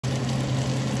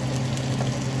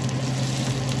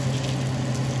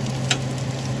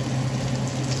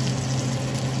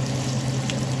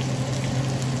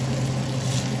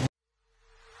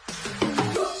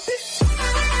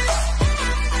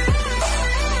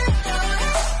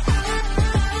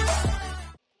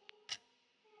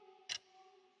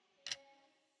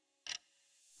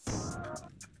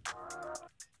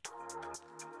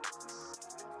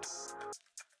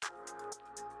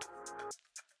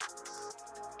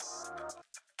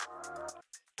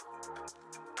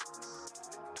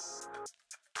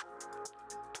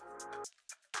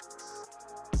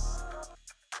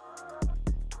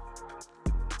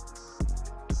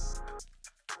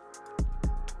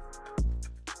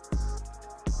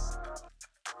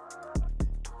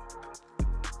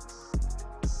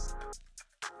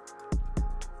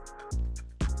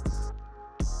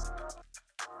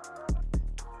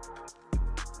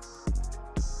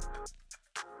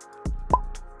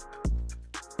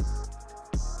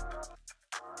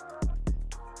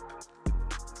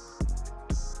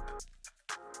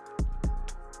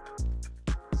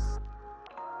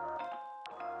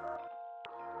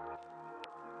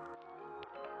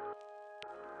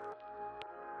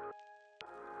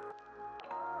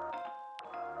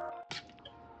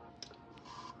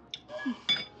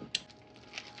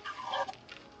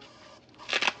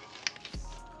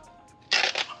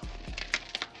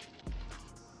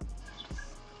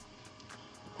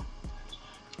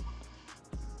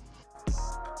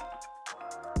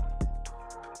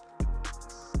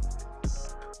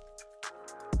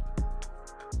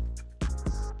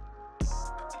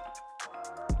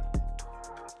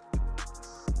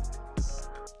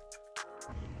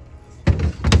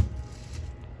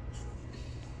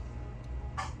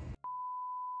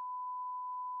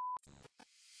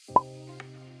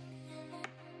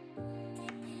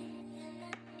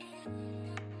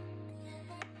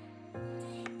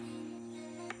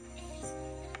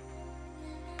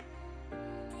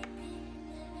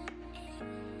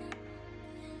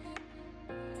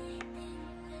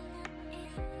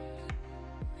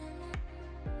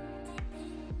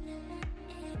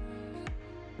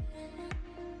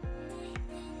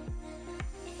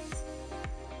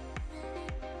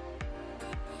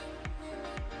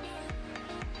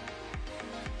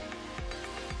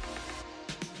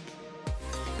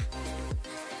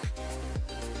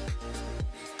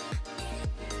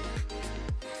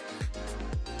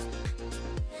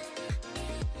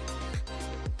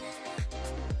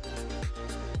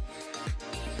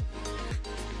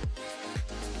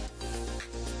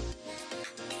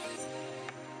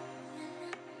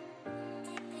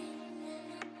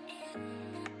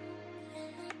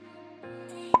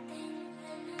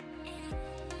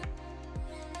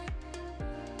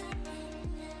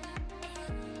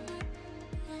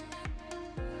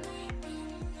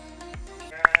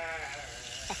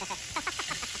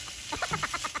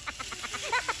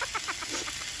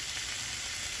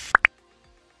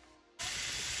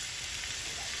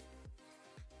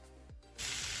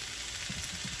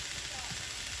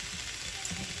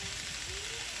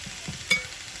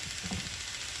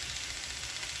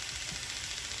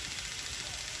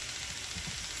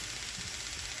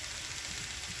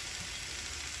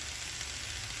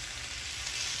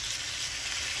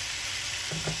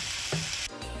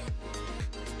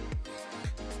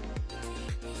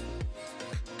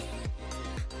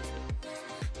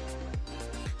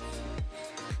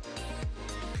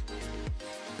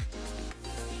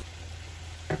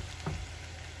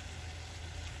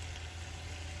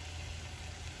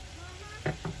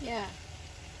Yeah.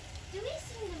 Do we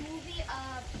see the movie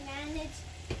Planet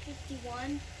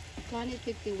 51? Planet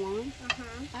 51? Uh-huh.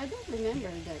 I don't remember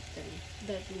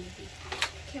that movie.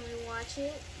 Can we watch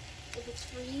it if it's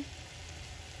free?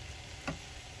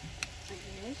 I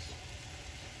guess.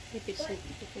 If it's...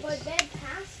 But Ben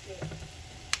passed it.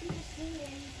 You just seen it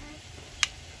and he passed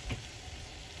it.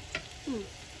 Hmm.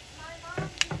 My mom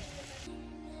didn't remember.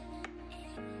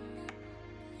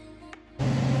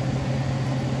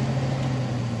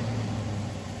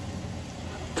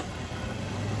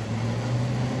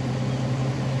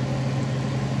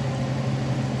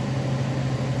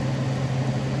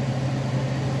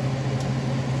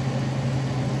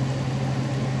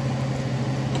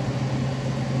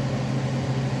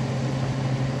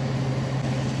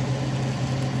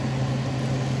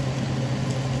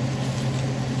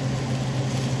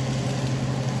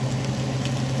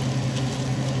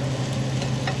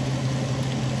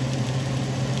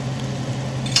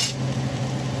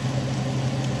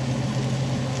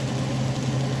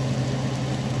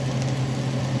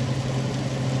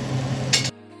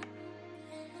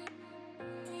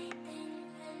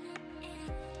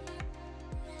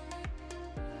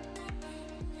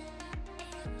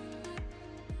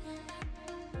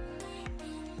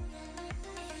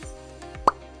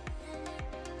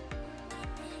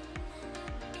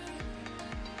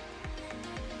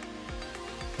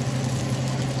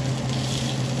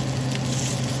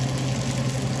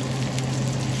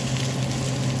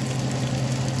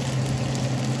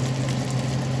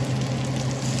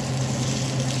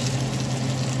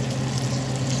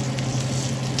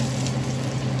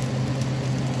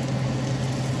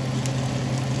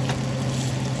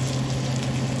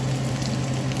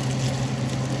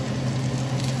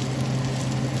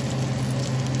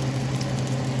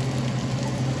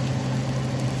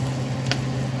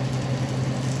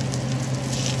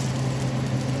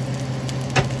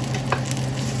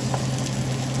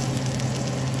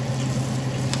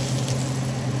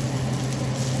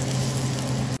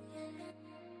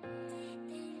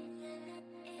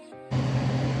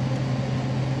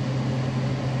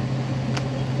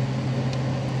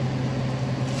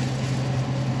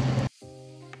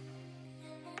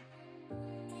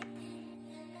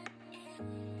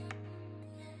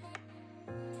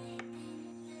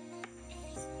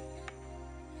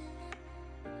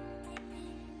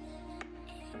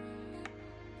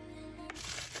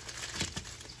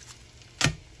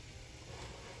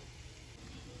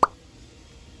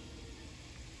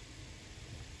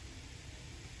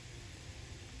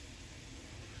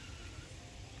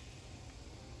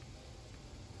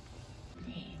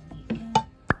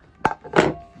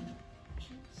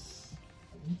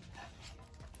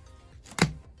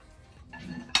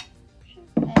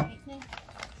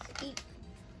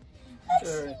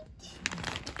 Yes.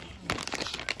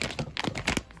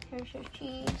 Here's your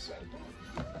cheese.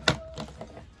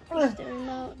 Here's the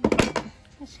remote.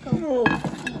 Let's go.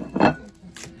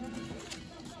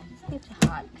 It's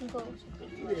hot. It can go.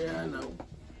 Yeah, I know.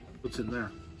 What's in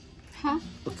there? Huh?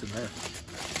 What's in there?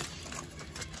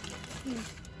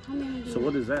 How many do So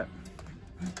what is that?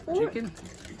 Pork. Chicken?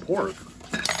 Pork.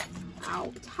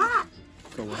 Ow, it's hot.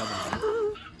 So we're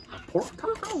having a pork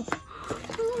taco? I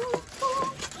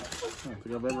don't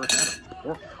think I've ever had a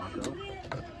pork taco.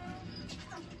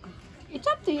 It's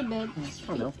up to you, babe. I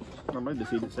don't know. I might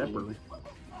just eat it separately.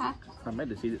 Huh? I might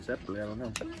just eat it separately. I don't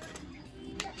know.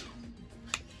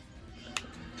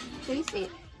 Taste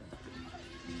it.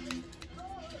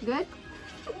 Good?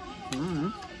 Mm-hmm.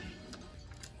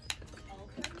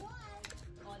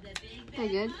 Okay,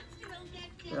 good.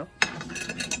 Yeah.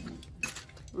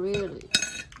 Really?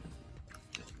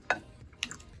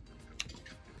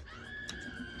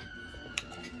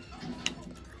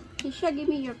 Tisha, give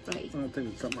me your plate. I don't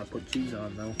think it's something I put cheese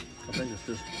on, though. I think it's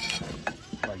just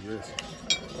like this.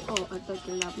 Oh, I thought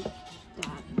you loved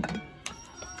that.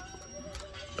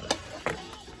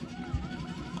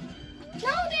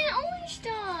 No, that orange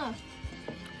stuff.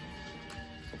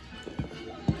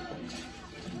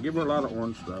 Give her a lot of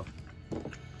orange stuff.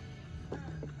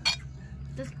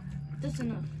 That's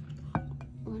enough.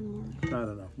 One more. I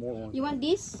don't know. More orange. You want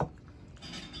this?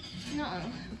 No.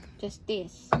 Just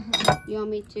this. You want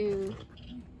me to?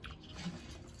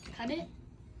 Cut it?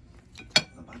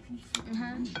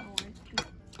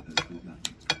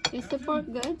 Is the pork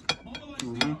good?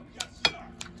 Mm-hmm.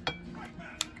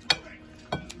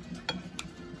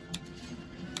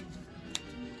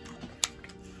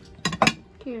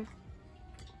 Here.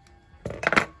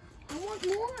 I want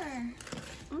more.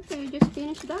 Okay, just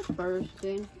finish that first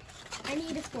then. I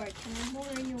need a fork. Can I have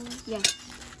more in yours? Yes.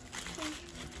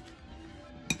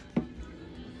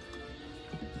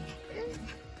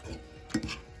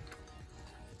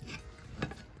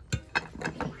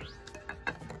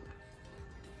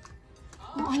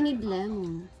 Oh, I need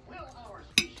lemon.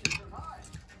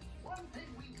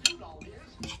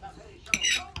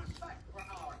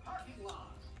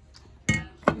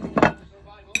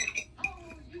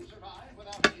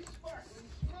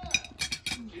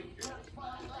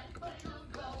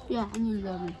 Yeah, I need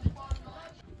lemon.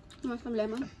 You want some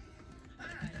lemon?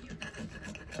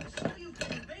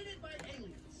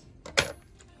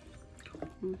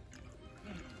 Mm.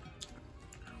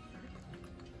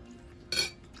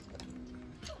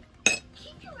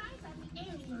 Keep your eyes on the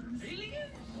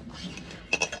aliens.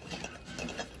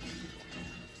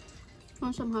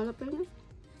 Want some jalapeno?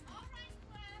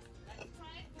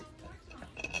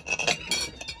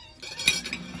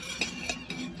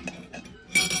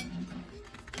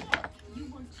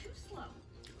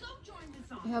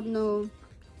 I have no,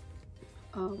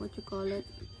 what you call it?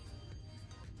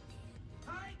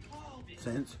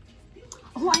 Sense?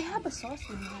 Oh, I have a sauce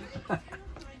in there.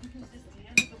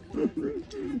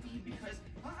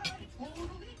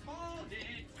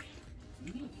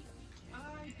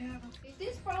 Is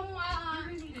this from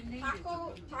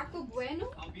Taco Bueno?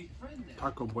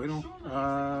 Taco Bueno?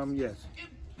 Yes.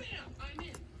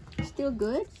 Still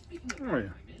good? Oh,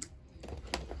 yeah.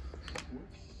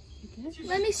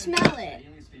 Let me smell it.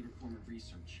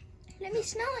 Let me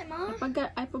smell it, Mom.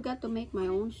 I forgot to make my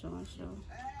own sauce, so.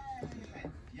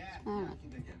 Alright.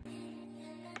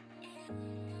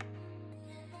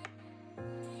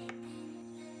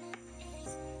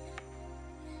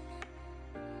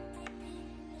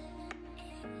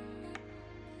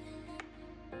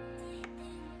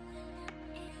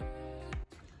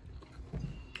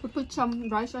 We put some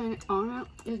rice on it.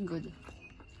 It's good.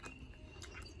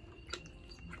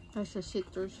 That's a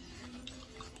citrus.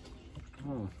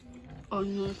 Oh.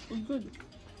 Onions is good.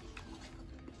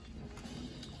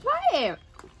 Try it.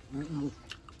 Mm-mm.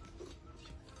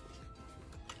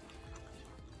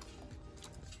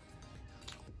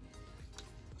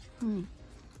 Mm.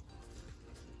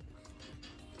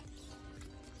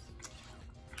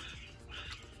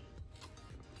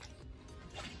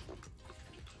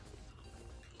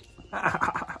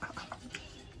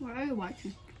 What are you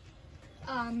watching?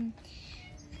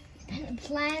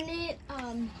 Planet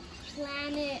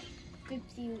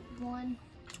 51.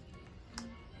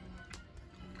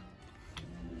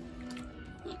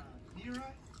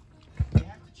 Mira, you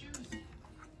have to choose.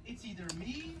 It's either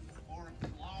me or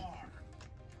Clark.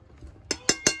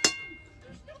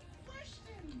 There's no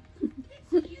question.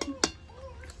 It's you, of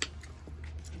course.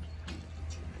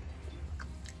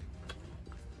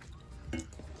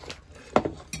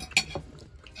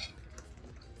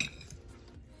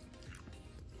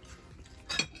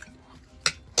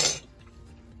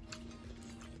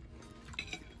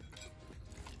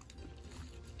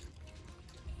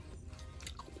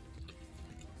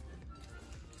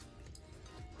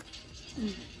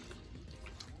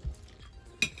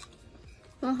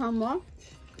 Want how more?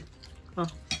 I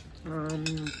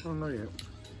don't know yet.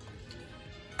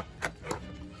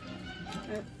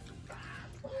 Okay.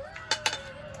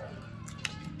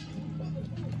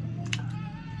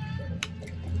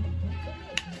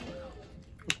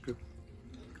 That's good.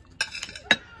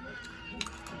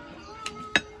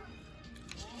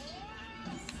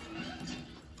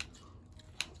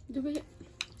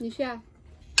 Nisha,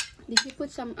 did you put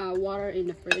some water in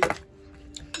the fridge?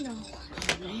 No.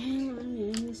 Man, I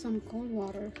need some cold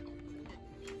water.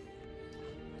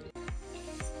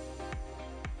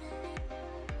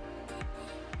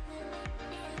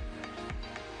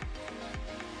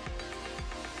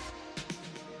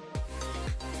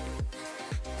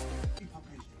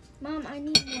 Mom, I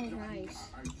need more rice.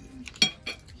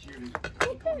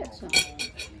 Okay, so.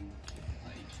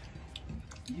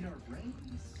 Eat our brains?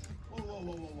 Whoa, whoa,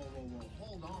 whoa, whoa, whoa, whoa, whoa.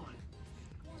 Hold on.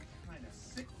 What kind of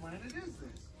sick planet is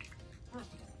this?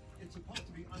 First of all, it's supposed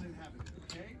to be uninhabited,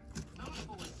 okay? Not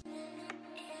full of...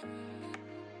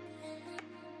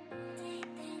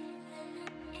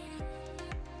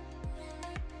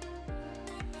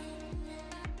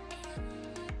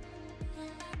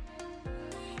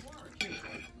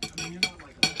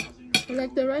 You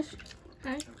like the rice?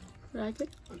 Huh? Like it?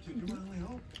 But you can only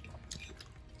hope.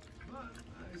 But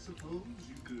I suppose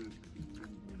you could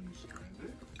spend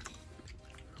it.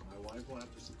 My wife will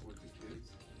have to support the kids.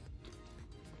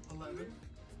 11.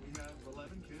 We have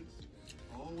 11 kids.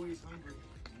 Always hungry.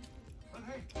 But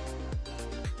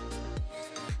hey.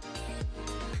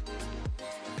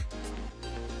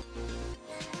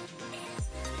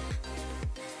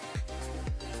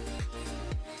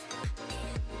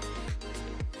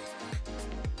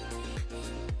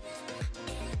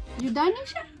 You done,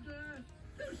 Nisha?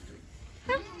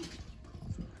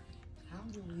 How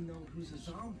do we know who's a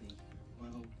zombie?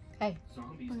 Well, Hey.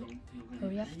 zombies don't feel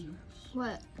Hurry up. pain.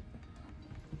 What?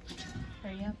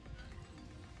 Hurry up.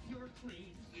 Your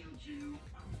claim failed you.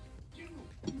 General,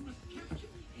 you must capture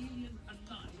the alien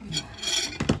alive.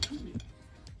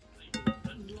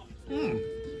 Unlock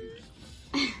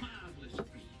marvelous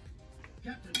speed.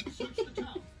 Captain, search the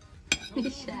town.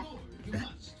 Nisha. You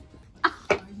must.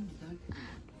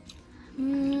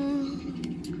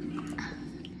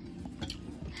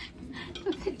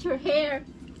 Look at your hair.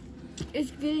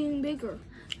 It's getting bigger.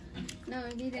 No,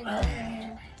 it didn't get your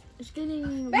hair. It's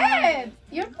getting Babe,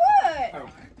 your foot.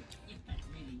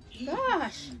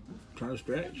 Gosh. Try to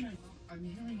stretch. I'm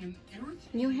hearing an irritating,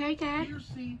 New haircut.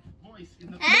 piercing voice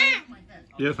in the Ah! back of my head.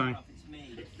 Yeah, fine.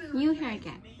 New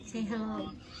haircut. Say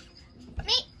hello.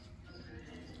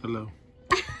 Hello.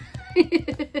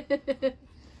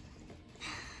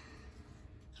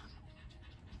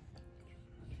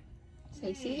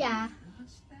 Say see ya.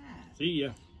 What's that? See ya.